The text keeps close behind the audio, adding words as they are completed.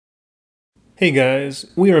Hey guys,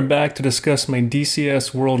 we are back to discuss my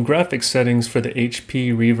DCS World graphics settings for the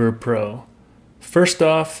HP Reverb Pro. First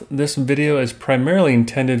off, this video is primarily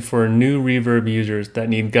intended for new Reverb users that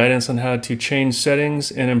need guidance on how to change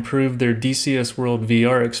settings and improve their DCS World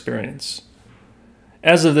VR experience.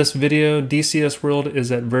 As of this video, DCS World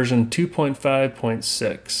is at version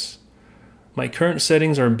 2.5.6. My current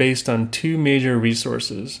settings are based on two major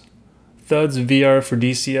resources, Thuds VR for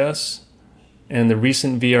DCS and the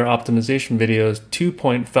recent VR optimization videos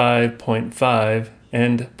 2.5.5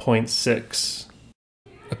 and 0.6.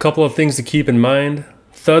 A couple of things to keep in mind.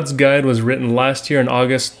 Thuds guide was written last year in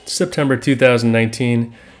August, September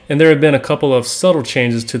 2019, and there have been a couple of subtle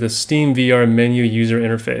changes to the Steam VR menu user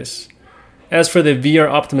interface. As for the VR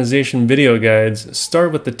optimization video guides,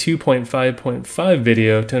 start with the 2.5.5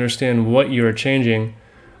 video to understand what you are changing,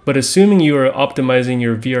 but assuming you are optimizing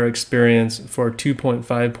your VR experience for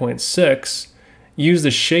 2.5.6, use the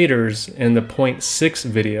shaders in the 0.6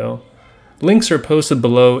 video. Links are posted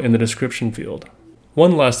below in the description field.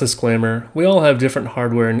 One last disclaimer, we all have different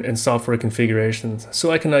hardware and software configurations,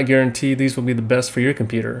 so I cannot guarantee these will be the best for your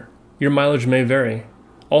computer. Your mileage may vary.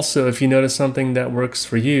 Also, if you notice something that works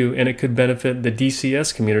for you and it could benefit the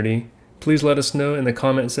DCS community, please let us know in the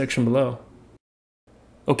comment section below.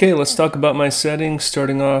 Okay, let's talk about my settings,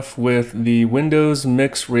 starting off with the Windows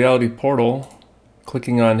Mixed Reality Portal.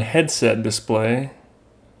 Clicking on Headset Display,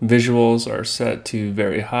 visuals are set to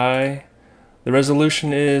very high. The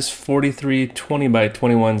resolution is 4320 by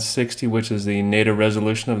 2160, which is the native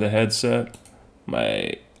resolution of the headset.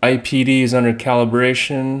 My IPD is under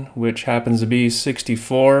calibration, which happens to be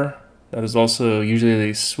 64. That is also usually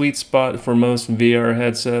the sweet spot for most VR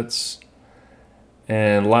headsets.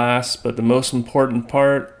 And last, but the most important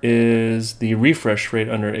part, is the refresh rate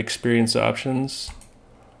under Experience Options.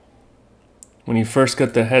 When you first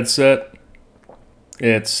get the headset,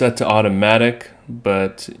 it's set to automatic,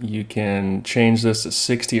 but you can change this to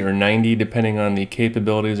 60 or 90 depending on the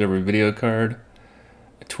capabilities of your video card.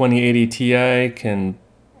 A 2080 Ti can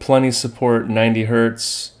plenty support 90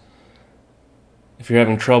 Hz. If you're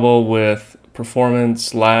having trouble with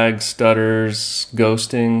performance, lag, stutters,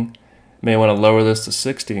 ghosting, you may want to lower this to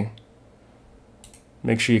 60.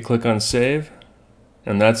 Make sure you click on Save,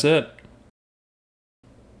 and that's it.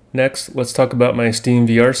 Next, let's talk about my Steam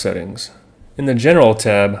VR settings. In the General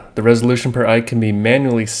tab, the resolution per eye can be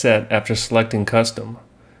manually set after selecting Custom.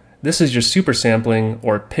 This is your super sampling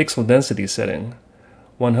or pixel density setting.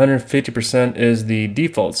 150% is the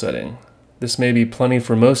default setting. This may be plenty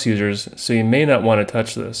for most users, so you may not want to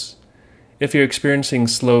touch this. If you're experiencing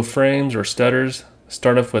slow frames or stutters,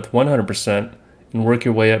 start off with 100% and work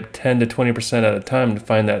your way up 10 to 20% at a time to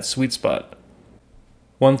find that sweet spot.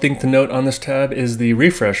 One thing to note on this tab is the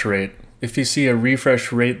refresh rate. If you see a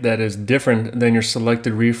refresh rate that is different than your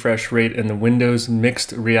selected refresh rate in the Windows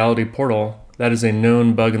Mixed Reality Portal, that is a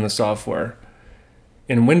known bug in the software.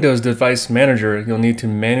 In Windows Device Manager, you'll need to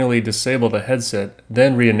manually disable the headset,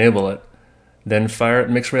 then re-enable it. Then fire up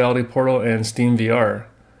Mixed Reality Portal and Steam VR.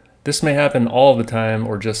 This may happen all the time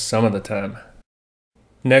or just some of the time.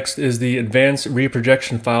 Next is the Advanced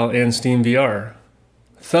Reprojection file in Steam VR.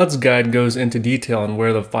 Thuds guide goes into detail on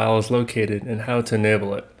where the file is located and how to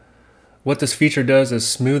enable it. What this feature does is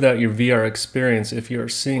smooth out your VR experience if you are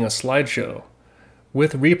seeing a slideshow.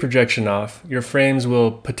 With reprojection off, your frames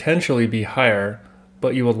will potentially be higher,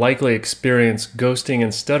 but you will likely experience ghosting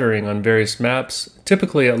and stuttering on various maps,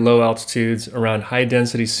 typically at low altitudes around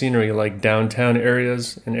high-density scenery like downtown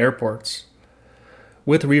areas and airports.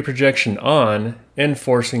 With reprojection on,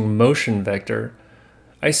 enforcing motion vector,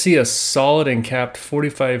 I see a solid and capped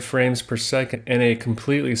 45 frames per second and a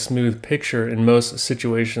completely smooth picture in most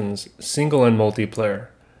situations, single and multiplayer.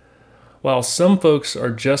 While some folks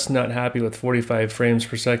are just not happy with 45 frames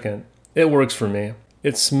per second, it works for me.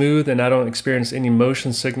 It's smooth and I don't experience any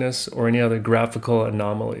motion sickness or any other graphical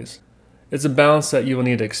anomalies. It's a balance that you will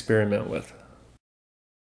need to experiment with.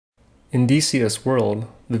 In DCS World,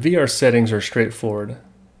 the VR settings are straightforward.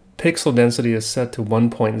 Pixel density is set to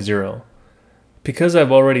 1.0. Because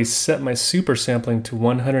I've already set my super sampling to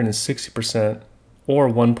 160% or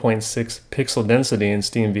 1.6 pixel density in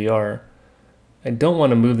Steam VR, I don't want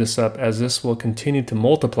to move this up as this will continue to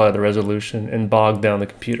multiply the resolution and bog down the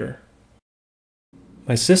computer.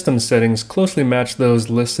 My system settings closely match those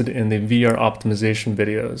listed in the VR optimization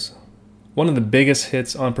videos. One of the biggest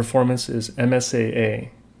hits on performance is MSAA.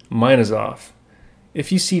 Mine is off.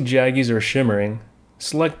 If you see jaggies or shimmering,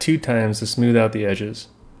 select 2 times to smooth out the edges.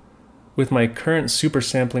 With my current super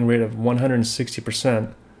sampling rate of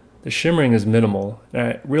 160%, the shimmering is minimal, and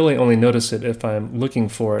I really only notice it if I'm looking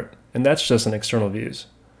for it, and that's just in external views.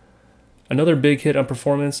 Another big hit on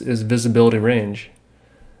performance is visibility range.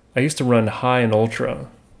 I used to run high and ultra,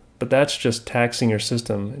 but that's just taxing your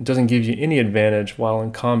system. It doesn't give you any advantage while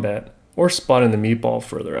in combat or spotting the meatball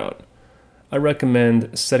further out. I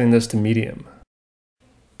recommend setting this to medium.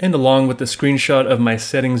 And along with the screenshot of my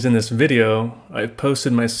settings in this video, I've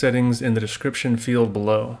posted my settings in the description field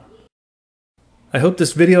below. I hope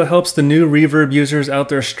this video helps the new Reverb users out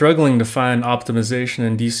there struggling to find optimization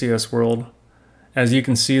in DCS World. As you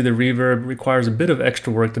can see, the Reverb requires a bit of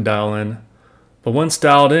extra work to dial in, but once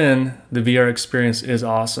dialed in, the VR experience is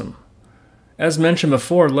awesome. As mentioned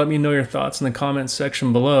before, let me know your thoughts in the comments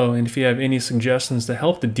section below, and if you have any suggestions to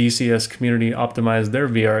help the DCS community optimize their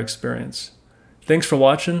VR experience. Thanks for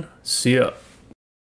watching. See ya.